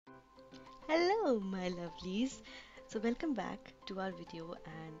Hello, my lovelies. So, welcome back to our video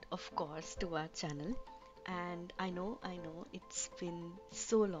and, of course, to our channel. And I know it's been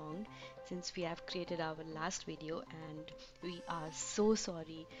so long since we have created our last video, and we are so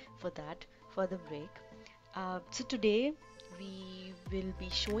sorry for that, for the break. So, today we will be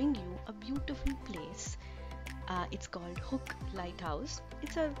showing you a beautiful place. It's called Hook Lighthouse.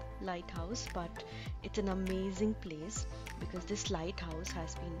 It's a lighthouse, but it's an amazing place because this lighthouse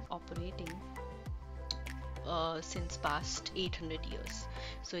has been operating since past 800 years.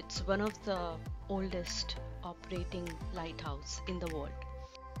 So it's one of the oldest operating lighthouse in the world.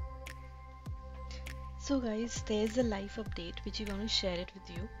 So guys, there's a life update which we want to share it with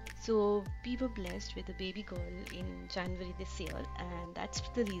you. So we were blessed with a baby girl in January this year, and that's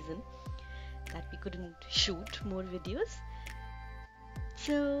the reason that we couldn't shoot more videos.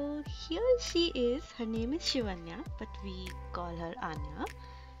 So here she is. Her name is Shivanya, but we call her Anya.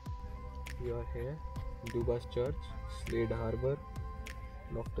 We are here, Dubas Church, Waterford Harbour,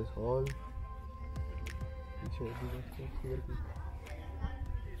 Doctor's Hall.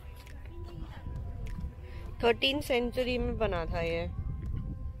 13th century में बना था ये।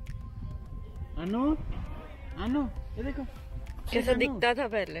 अनु, अनु, ये देखो कैसा दिखता था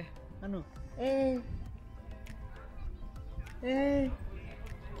पहले। अनु,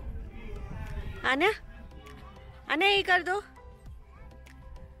 आना, आना ये कर दो।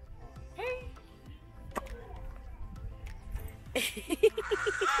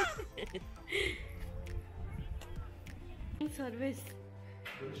 सर्विस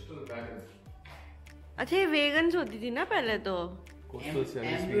अच्छा, ये वेगन्स होती थी ना पहले तो। कोस्टल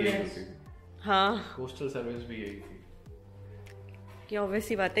सर्विस भी यही थी। हाँ, कोस्टल सर्विस भी यही थी। कि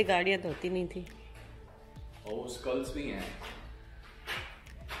ऑब्वियसली बातें, गाड़ियां तो होती नहीं थी। और स्कल्स भी हैं।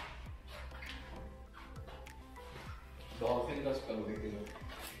 डॉल्फिन का स्कल देखे लो।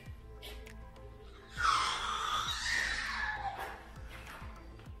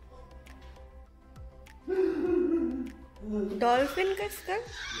 डॉल्फिन का स्कल?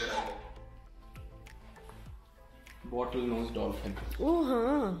 Bottle knows dolphin. ओह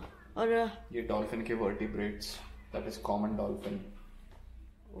हाँ, और ये डॉल्फिन के vertebrates, that is common dolphin.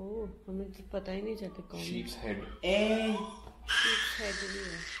 ओह, हमें तो पता ही नहीं चलता कौन। Sheeps head. शीप्स हेड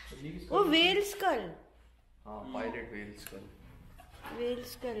नहीं है। वो वेल स्कल। हाँ, pirate well school. Well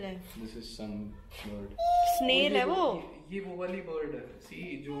school है। This is some bird. Snail है वो। ये वो वाली बर्ड है। सी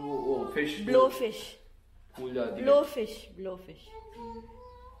जो वो फिश। Blow fish. फूल जाती है। Blow fish, blow fish.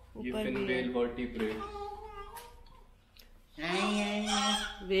 ये फिन वेल वर्टिब्रेट।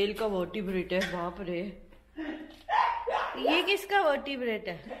 वेल का वर्टिब्रेट है, बाप रे। ये किसका वर्टिब्रेट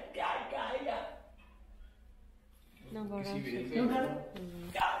है? ना बड़ा।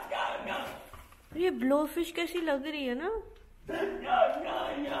 ये ब्लो फिश कैसी लग रही है ना?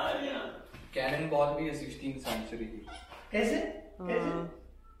 कैनन बॉल भी है 16th सेंचुरी की। कैसे?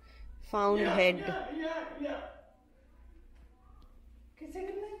 Found head. कैसे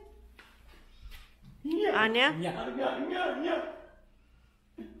करना है? आन्या?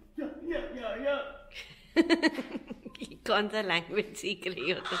 कौन सा लैंग्वेज सीख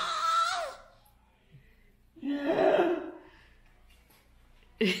रही हो तुम?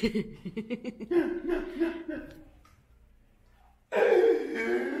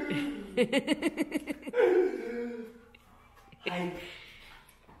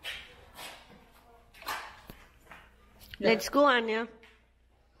 Let's go, Anya.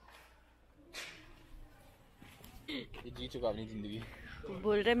 ये जी चुका अपनी जिंदगी।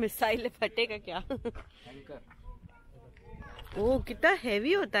 बोल रहे मिसाइल फटेगा क्या? ओ, कितना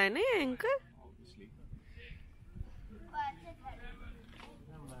हैवी होता है ना ये एंकर।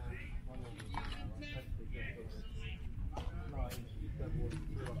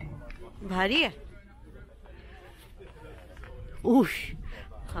 भारी है। उश,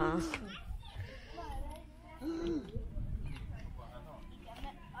 हाँ।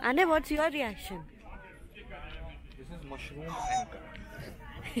 Anna, what's your reaction? This is mushroom anchor.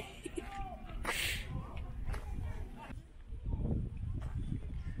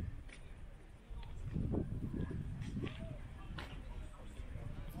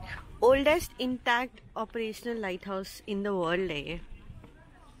 Oldest intact operational lighthouse in the world है ये।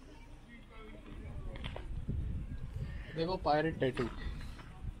 देखो पायरेट टैटू।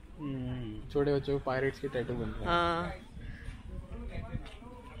 छोटे बच्चों को पायरेट्स के टैटू बन रहे हैं। हाँ,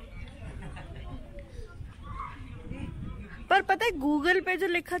 पर पता है गूगल पे जो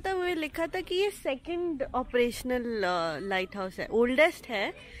लिखा था वो लिखा था कि ये सेकंड ऑपरेशनल लाइट हाउस है। ओल्डेस्ट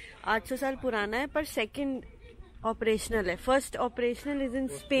है, 800 साल पुराना है, पर सेकंड ऑपरेशनल है। First operational is in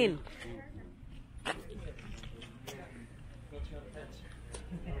Spain.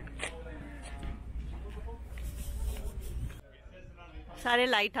 सारे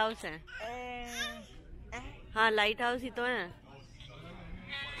लाइट हाउस हैं। हाँ लाइट हाउस ही तो है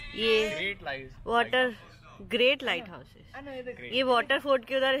ये। Great light house. ये वाटरफोर्ड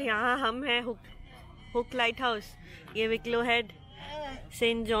के उधर, यहाँ हम हैं हुक लाइट हाउस। ये विक्लो head,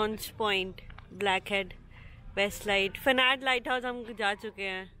 Saint Johns point, black head, waste light, फनाड light house हम जा चुके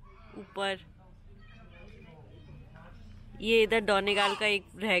हैं ऊपर। ये इधर डोनेगाल का एक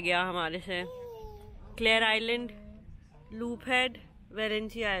रह गया हमारे से। Clear island, loop head,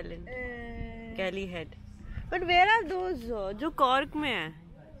 valency island, galley head. But where are those जो कॉर्क में है?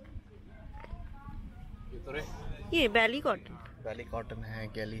 ये बैली कॉटन है,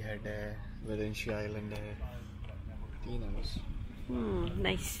 गैली हेड है, वेलेंसी आइलैंड है, 3 है बस।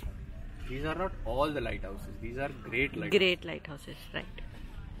 Nice. These are not all the lighthouses. These are great lighthouses, right?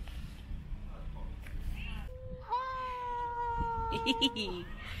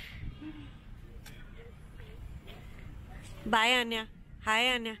 Bye Anya, hi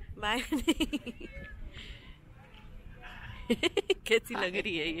Anya, bye. कैसी लग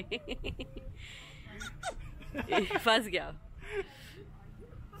रही है ये? फंस गया।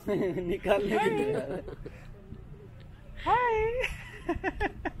 निकालने के लिए हाय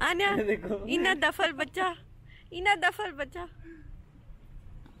आन्या, इना दफल बच्चा।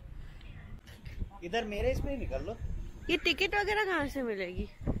 इधर मेरे इसमें निकाल लो। ये टिकट वगैरह कहाँ से मिलेगी?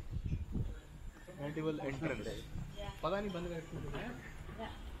 पता नहीं बंद कर।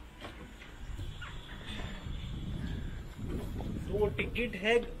 वो टिकट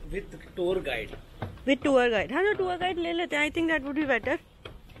है विद टूर गाइड। हाँ तो टूर गाइड ले लेते हैं। I think that would be better.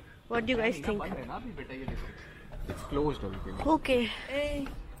 What do you guys think? It's closed already. Okay.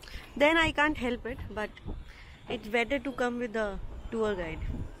 Then I can't help it, but it's better to come with a tour guide.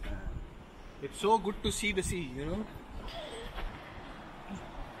 It's so good to see the sea, you know.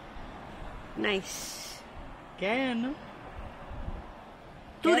 Nice. क्या है अनु?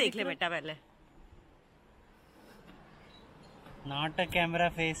 तू देख ले बेटा पहले। Not a camera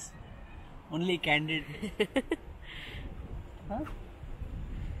face, only candid. हाँ?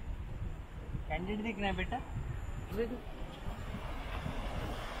 Candid दिखना है बेटा?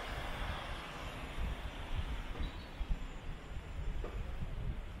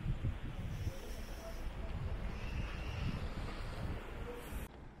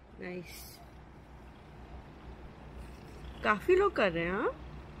 नाइस। काफी लोग कर रहे हैं। हाँ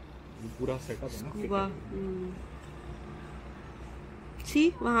पूरा सेटअप है ना। वाह। सी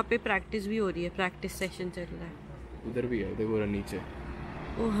वहाँ पे प्रैक्टिस भी हो रही है, प्रैक्टिस सेशन चल रहा है। उधर भी है, देखो नीचे।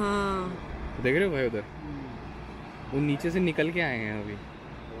 ओ हाँ, देख रहे हो भाई उधर? वो नीचे से निकल के आए हैं अभी।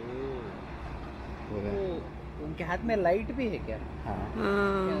 उनके हाथ में लाइट भी है क्या? हाँ।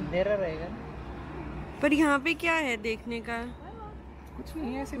 अंधेरा रहेगा ना। पर यहाँ पे क्या है देखने का? कुछ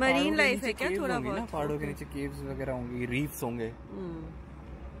नहीं है, ऐसे मरीन लाइफ है क्या? थोड़ा बहुत पहाड़ों के नीचे केव्स वगैरह होंगी, रीफ्स होंगे।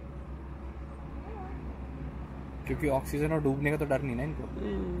 क्योंकि ऑक्सीजन और डूबने का तो डर नहीं ना इनको।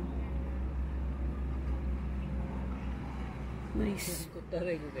 नाइस। कुत्ता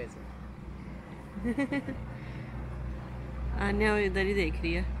रहेगा कैसे? आन्या इधर ही देख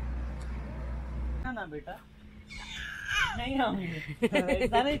रही है। ना बेटा, नहीं आऊंगी।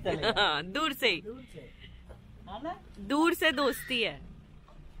 ऐसा नहीं चलेगा। हाँ, दूर से आना, दूर से दोस्ती है।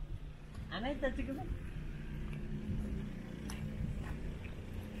 आना ही चाची के साथ।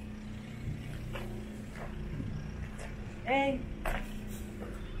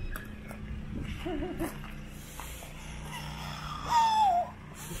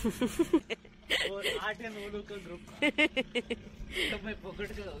 और 8 या 9 लोग का ग्रुप। तो मैं पकड़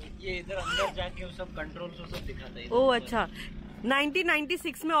के ये इधर अंदर जाके वो सब कंट्रोल सब दिखाता है। ओह अच्छा,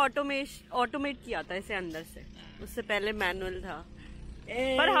 1996 में ऑटोमेट किया था इसे अंदर से। उससे पहले मैनुअल था।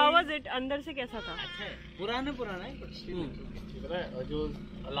 पर हाउ वाज इट? अंदर से कैसा था? अच्छा है, पुराना है कुछ। जो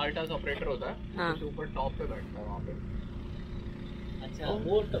लाइट हाउस ऑपरेटर होता है, हाँ। तो ऊपर टॉप पे बैठता है वहाँ पे। अच्छा,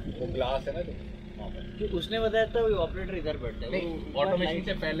 वो ग्लास है ना जो उसने बताया था, वो ऑपरेटर इधर बैठता है। ऑटोमेशन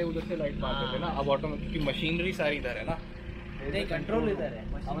से पहले उधर से लाइट मारते थे ना, अब ऑटोमेटिक की मशीनरी सारी इधर है ना। नहीं, कंट्रोल इधर है।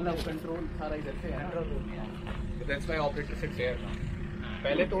 मतलब कंट्रोल सारा इधर से है। That's why operator seats here ना।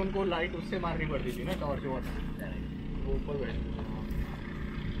 पहले तो उनको लाइट उससे मारनी पड़ती थी ना, टॉर्च वो ऊपर बैठते।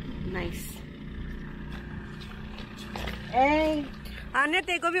 नाइस। आने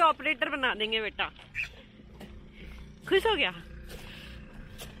तेरे को भी ऑपरेटर बना देंगे बेटा। खुश हो गया?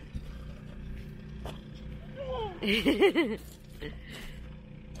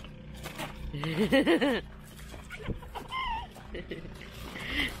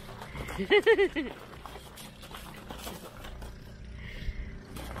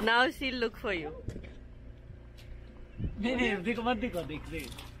 Now she'll look for you. नहीं, देखो मत, देखो देख।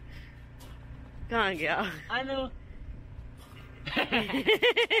 कहाँ गया? I know.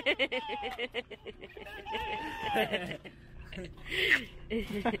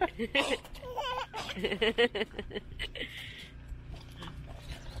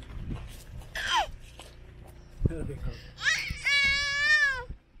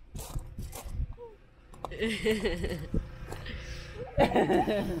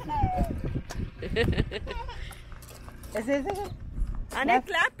 ऐसे ऐसे कर आने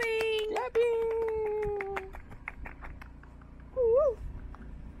क्लैपिंग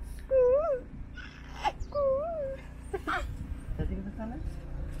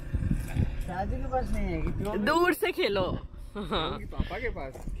शादी के पास नहीं है कि दूर से खेलो। पापा के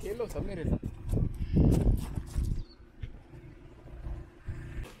पास खेलो सब मेरे साथ।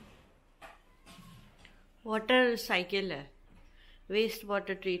 वाटर साइकिल है, waste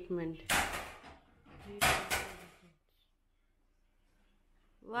water treatment.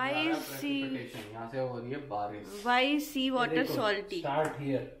 Y C यहाँ से हो रही है बारिश। Y C water salty. Start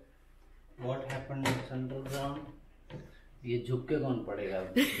here what happened in underground. ये झुक के कौन पड़ेगा?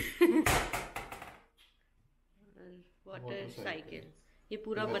 वाटर साइकिल ये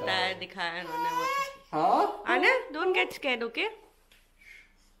पूरा बताया दिखाया इन्होंने। हाँ आना don't get scared okay.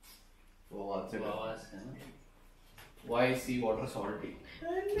 Y C water salty.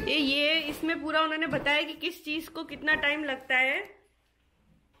 ये इसमें पूरा उन्होंने बताया कि किस चीज को कितना टाइम लगता है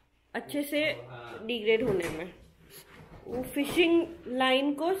अच्छे से डिग्रेड होने में। वो फिशिंग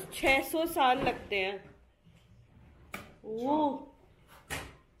लाइन को 600 साल लगते हैं। वो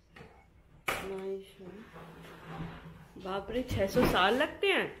बाप रे 600 साल लगते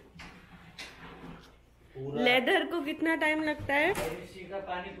हैं। लेदर को कितना टाइम लगता है? का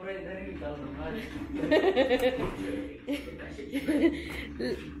पानी पूरा इधर ही निकाल दूंगा।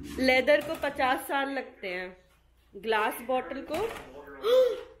 लेदर को 50 साल लगते हैं। ग्लास बॉटल को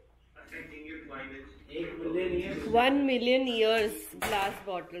 1 मिलियन ईयर्स ग्लास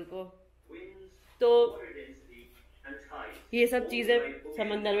बॉटल को। तो ये सब चीजें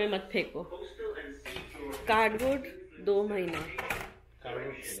समंदर में मत फेंको। कार्डबोर्ड 2 महीना।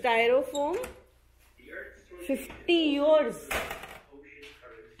 Styrofoam 50 years।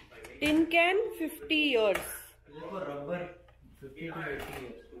 Tin can 50 years। Rubber 50 to 80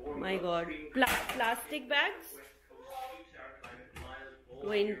 years। My God. Plastic bags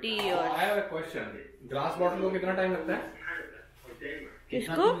 20 years। I have a question। Glass bottle को कितना टाइम लगता है?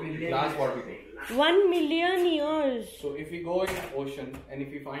 किसको? ग्लास बॉटल को। 1 million years। So if we go in ocean and if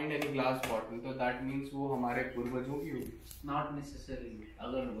we find any glass bottle, तो that means वो हमारे पूर्वजों की होगी। Not necessarily।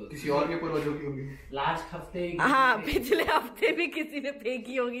 अगर किसी और के पूर्वजों की होगी। लास्ट हफ्ते हाँ पिछले हफ्ते भी किसी ने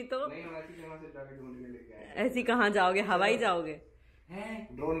फेंकी होगी तो। नहीं हम ऐसी जगह से जाके ढूंढ के लेके आए। ऐसी कहाँ जाओगे? हवाई जाओगे?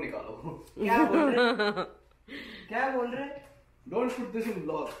 ड्रोन निकालो। क्या बोल रहे? क्या बोल रहे? Don't put this in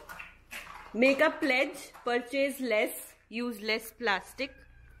vlog। Make a pledge, purchase less, use less plastic।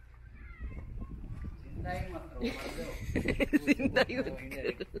 जिंदा ही मत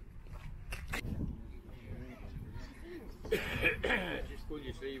करो। Just pull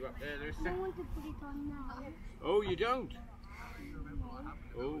your sleeve up there, Lisa. I want to put it on now. Oh, you don't?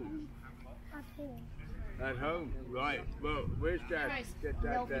 Oh. Up here. At home, right. Well, where's Dad? Get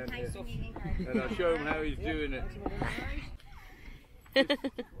Dad down here. And I'll show him how he's doing it.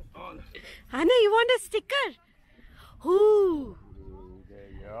 Hannah, you want a sticker? Ooh,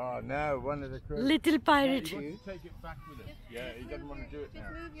 There you are. Now, one of the crew. little pirate. He wants to take it back with us. Yeah, he doesn't want to do it now.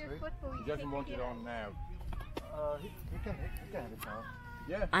 Move your foot forward. He doesn't want it on now. He can have it now.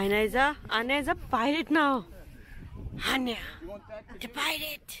 Yeah. Anna is a pirate now. Hannah, You want that to the do it?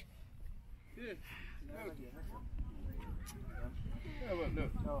 pirate. Yeah. Oh, well,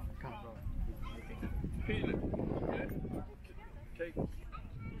 look. No, can't go. Peel it. Yeah. Take it.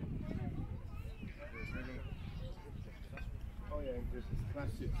 Oh yeah, just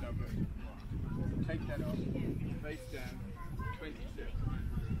plastic cover. Take that off. Face down. 20 steps.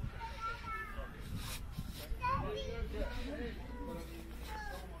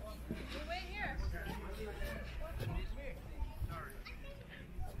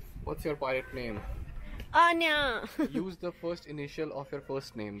 What's your pirate name? Anya. Use the first initial of your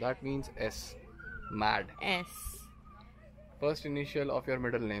first name. That means S. Mad. S. First initial of your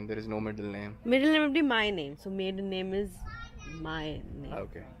middle name. There is no middle name. Middle name will be my name, so maiden name is my name.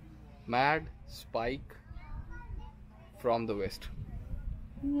 Okay. Mad Spike from the west.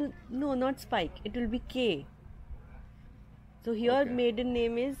 No, not Spike. It will be K. So here Okay. maiden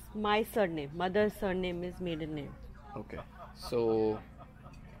name is my surname. Mother's surname is maiden name. Okay. So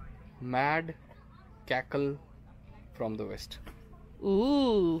Mad Cackle from the west.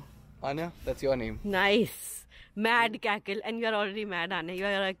 Ooh, Anya, that's your name. nice. Mad cackle, and you are already mad, Anna. You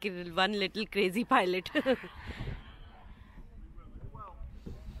are one little crazy pilot.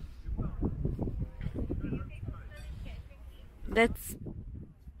 That's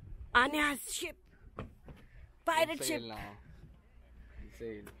Anya's ship. Pirate ship. Now.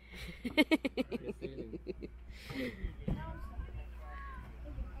 Sail.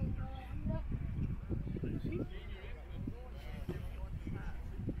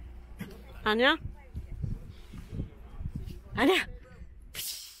 Anya? Anya?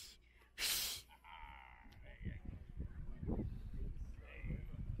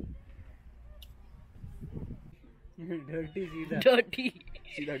 Dirty सीधा. Dirty.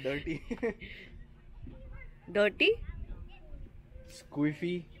 सीधा dirty. Dirty?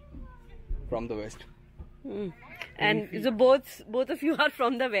 Squiffy from the west. And so both of you are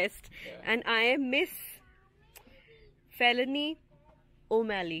from the west. Yeah. And I am Miss Felony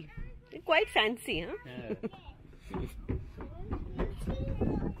O'Malley. Quite fancy, huh?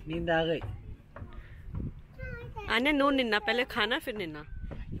 नींद आ गई. आने no निन्ना, पहले खाना फिर निन्ना.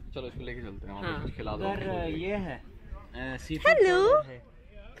 चलो इसको लेके चलते हैं. हाँ. कुछ खिला दो. उधर ये है. Hello.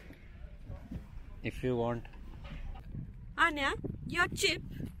 If you want. Anya, your chip.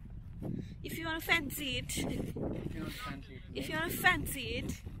 If you want to fancy it. If you want to fancy it.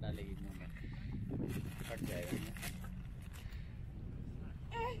 डालेगी फट जाएगा.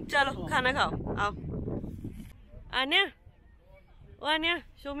 चलो खाना खाओ. आओ. Anya. O Anya,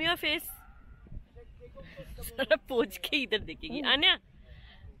 show me your face. सारा पोंछ के इधर देखेगी. Anya.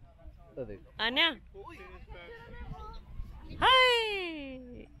 तो देखो. Anya.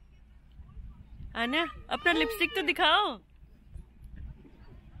 हाय. Anya, अपना लिपस्टिक तो दिखाओ.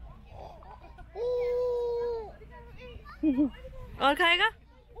 और खाएगा?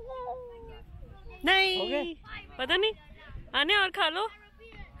 नहीं. पता नहीं. आने और खा लो.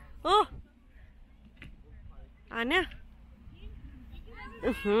 ओह. आने.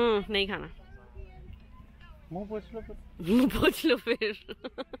 नहीं खाना. मुंह पोंछ लो फिर. मुंह पोंछ लो फिर.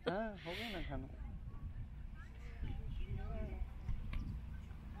 हाँ हो गया ना खाना.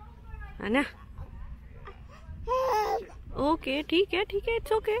 आना. ओके ठीक है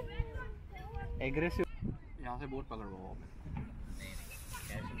इट्स ओके. एग्रेसिव. यहाँ से बोट पकड़ लो.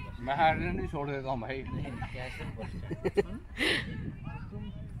 मैं हार्डन नहीं छोड़ देता हूँ भाई.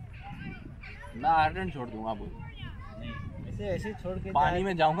 मैं हार्डन छोड़ दूंगा बोट. ऐसे छोड़ के पानी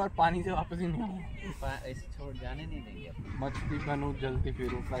में जाऊंगा और पानी से वापस ही नहीं आऊंगा. ऐसे छोड़ जाने नहीं देंगे. मछली बनूं जलती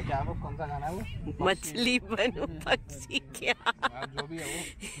फिरूं. क्या वो कौन सा गाना है वो? मछली बनूं पक्षी क्या? जो भी है वो.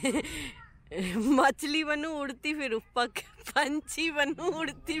 मछली बनूं उड़ती फिरूं. पंछी बनूं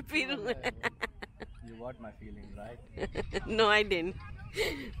उड़ती फिरूं. You got my feeling, right? No, I didn't.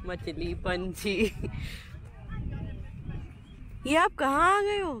 मछली पंछी. ये आप कहाँ आ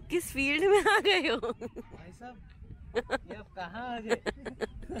गए हो? किस फील्ड में आ गए हो? भाई साहब ये आप कहाँ आ गए?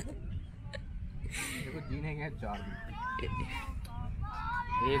 देखो जीने के 4 दिन.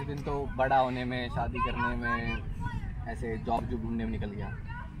 एक दिन तो बड़ा होने में, शादी करने में, ऐसे जॉब जो ढूंढने में निकल गया.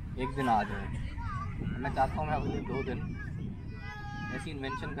 एक दिन आ जाए. मैं चाहता हूँ मैं अगले 2 दिन ऐसी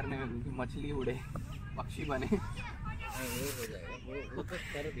इन्वेंशन करने में कि मछली उड़े, पक्षी बने. वो हो जाएगा. वो तो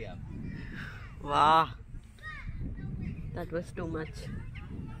कर दिया. वाह. That was too much.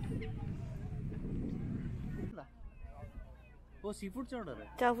 वो सीफूड चौडर है.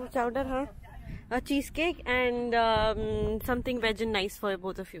 Chowder, huh? A cheesecake and something veg and nice for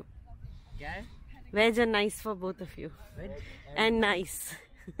both of you. क्या है? Veg and nice for both of you. Veg And nice.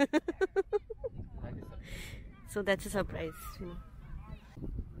 So that's a surprise, you know.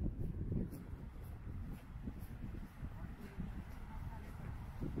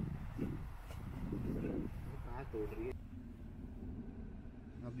 कहाँ तोड़ रही है?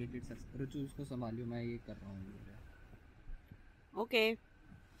 Updated sir. रुचु उसको संभालियो, मैं ये कर रहा हूँ. Okay.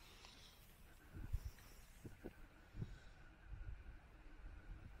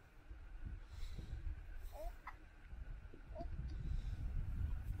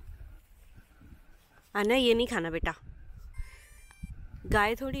 आना ये नहीं खाना बेटा.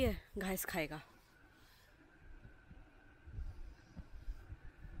 गाय थोड़ी है घास खाएगा.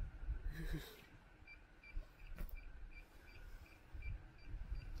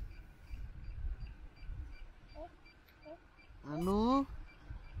 अनु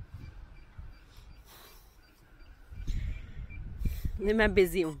मैं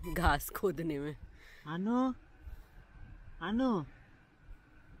बिजी हूँ घास खोदने में. अनु अनु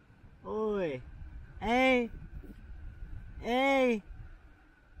ओए ए ए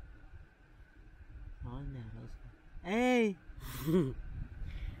समझ नहीं आ रहा उसको. ए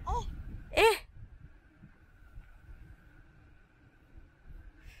ए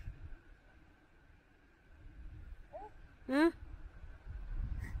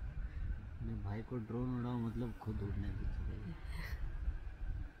मेरे भाई को ड्रोन उड़ाओ मतलब खुद उड़ने की.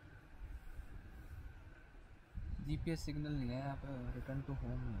 जीपीएस सिग्नल नहीं है यहाँ पे, रिटर्न टू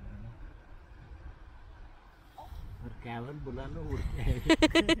होम नहीं है। और कैवन बुला लो उड़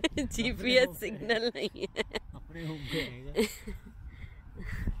के जीपीएस सिग्नल नहीं है, अपने होम पे आएगा।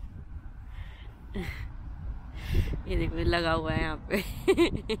 ये देखो लगा हुआ है यहाँ पे।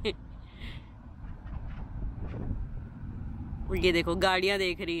 ये देखो गाड़ियां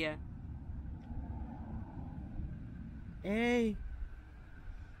देख रही है।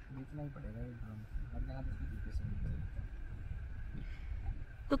 देखना ही पड़ेगा ये ड्रोन, हर जगह पे इसकी जीपीएस सिग्नल है।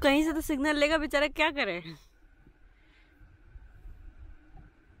 तो कहीं से तो सिग्नल लेगा बेचारा, क्या करे।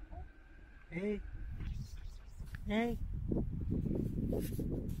 Hey. Hey.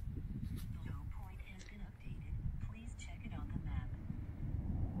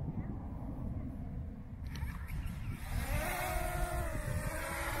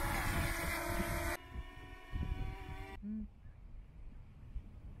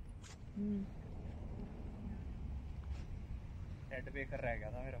 हेड बेकर रह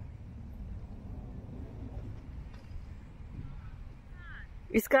गया था मेरा।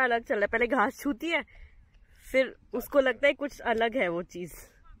 इसका अलग चल रहा है, पहले घास छूती है फिर उसको लगता है कुछ अलग है वो चीज,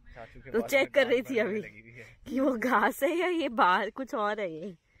 तो चेक कर रही थी अभी कि वो घास है या ये बाहर कुछ और है।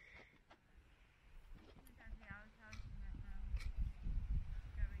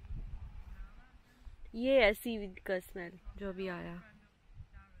 ये ऐसी का स्मेल जो अभी आया।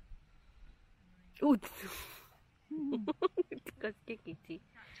 कस के खींची।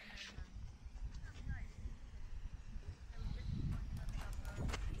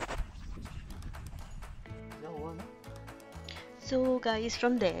 So guys,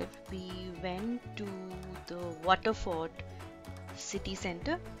 from there we went to the Waterford city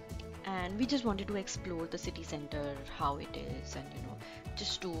center, and we just wanted to explore the city center, how it is, and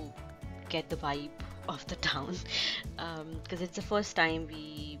just to get the vibe of the town, because it's the first time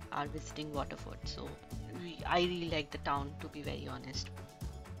we are visiting Waterford, so I really like the town, to be very honest.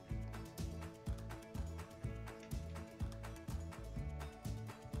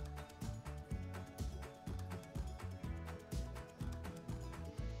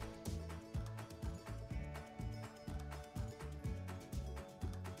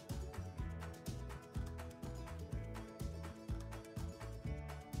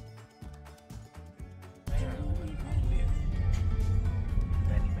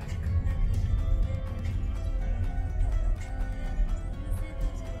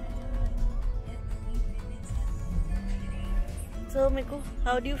 So Miku,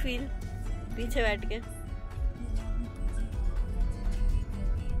 how do you feel पीछे बैठ के?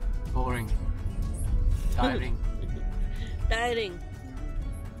 Boring. Tiring. Tiring.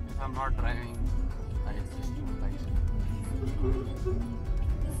 If I'm not driving, I just do like.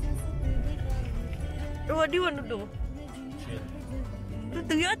 So what do you want to do?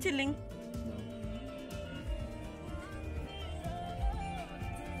 So you are chilling.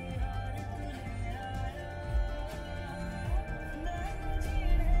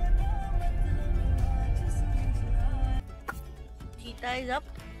 Cheetah is up.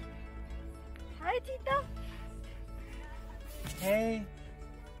 Hi, Cheetah. Hey.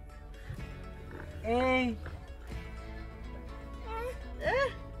 Hey.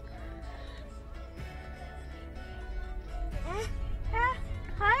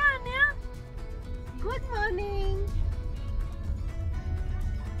 Hi, Anya. Good morning.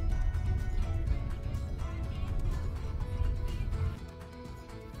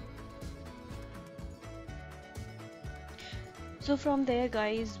 So from there,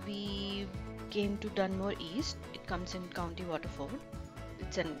 guys, we came to Dunmore East. It comes in County Waterford.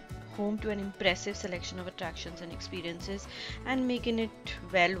 It's an home to an impressive selection of attractions and experiences, and making it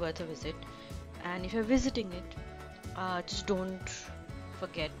well worth a visit. And if you're visiting it, just don't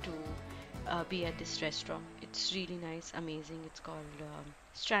forget to be at this restaurant. It's really nice, amazing. It's called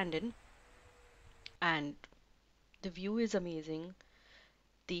Strandon, and the view is amazing.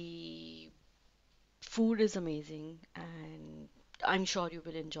 The food is amazing, and I'm sure you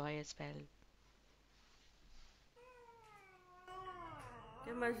will enjoy as well.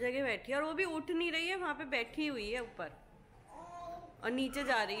 क्या मस्त जगह बैठी है, और वो भी उठ नहीं रही है, वहां पे बैठी हुई है ऊपर और नीचे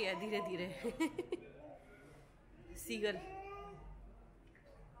जा रही है धीरे धीरे। सीगल।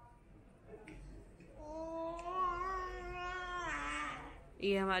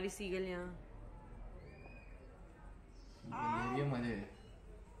 ये हमारी सीगल यहाँ। ये मजे।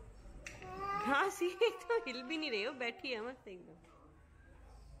 हाँ सी तो हिल भी नहीं रही हो, बैठी है मस्त एकदम।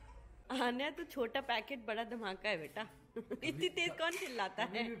 आने तो छोटा पैकेट बड़ा धमाका है बेटा। इतनी तेज कौन चिल्लाता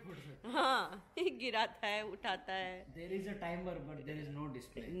है? हाँ गिराता है, उठाता है। There is a timer, but there is no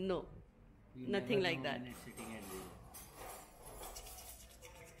display. No, You nothing never like know that. when it's sitting at zero.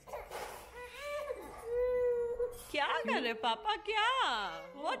 क्या कर रहे पापा? क्या?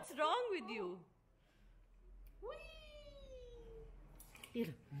 What's wrong with you?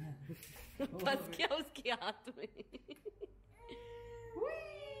 फंस गया उसके हाथ में।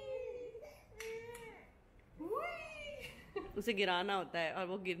 उसे गिराना होता है और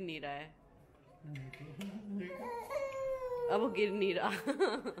वो गिर नहीं रहा है। अब वो गिर नहीं रहा।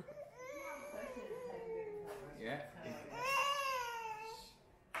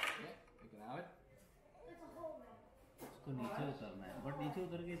 उसको नीचे उतरना है, बट नीचे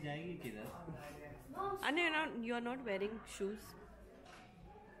उतर के जाएगी किधर? You are not wearing shoes.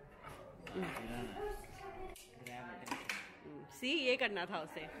 See, ये करना था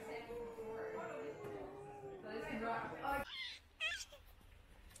उसे।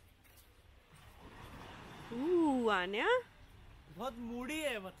 आन्या बहुत मूडी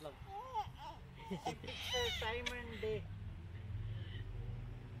है मतलब। Time and day.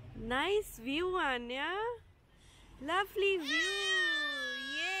 Nice view Anya, lovely view.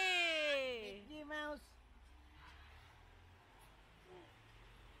 ये मिकी माउस।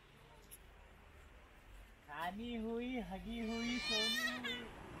 खानी हुई, हगी हुई, सोनी हुई,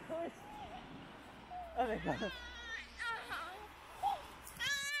 खुश। अरे God।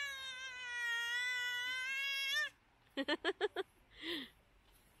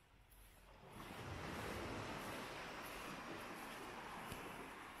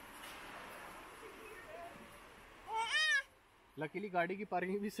 लकीली गाड़ी की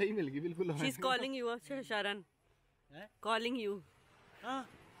पार्किंग भी सही मिल गई बिल्कुल। She's calling you, Sharan. Calling you. हाँ।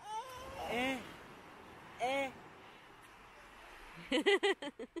 ए।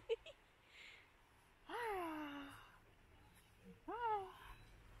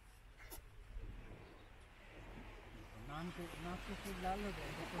 नाक को खूब लाल हो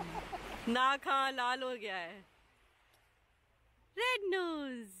गया। नाक हाँ लाल हो गया है। Red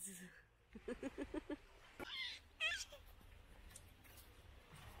knows.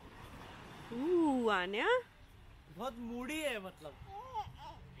 आन्या बहुत मूडी है मतलब।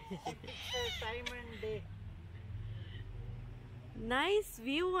 Time and day. Nice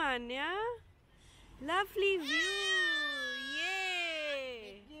view Anya, lovely view. ये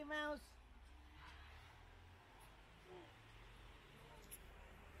मिकी माउस।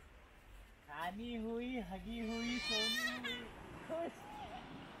 खानी हुई, हगी हुई, सोनी हुई, खुश।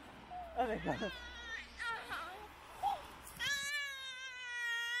 अरे God।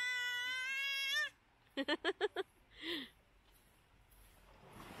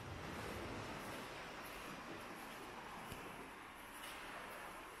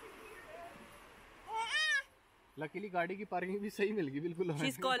 लकीली गाड़ी की पार्किंग भी सही मिल गई बिल्कुल।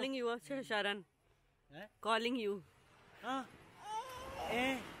 She's calling you, Sharan. Calling you. हाँ। ए।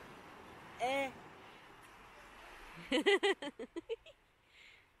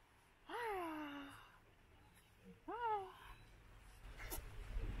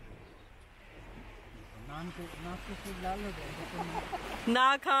 नाक को खूब लाल हो गया।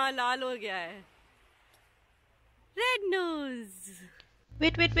 नाक हाँ लाल हो गया है। Red knows.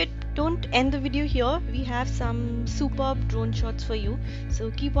 Wait, don't end the video here. We have some superb drone shots for you, so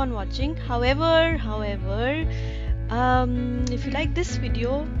keep on watching. However, if you like this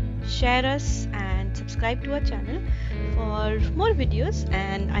video, share us and subscribe to our channel for more videos,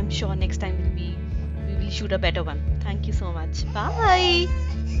 and I'm sure next time we will shoot a better one. Thank you so much. Bye.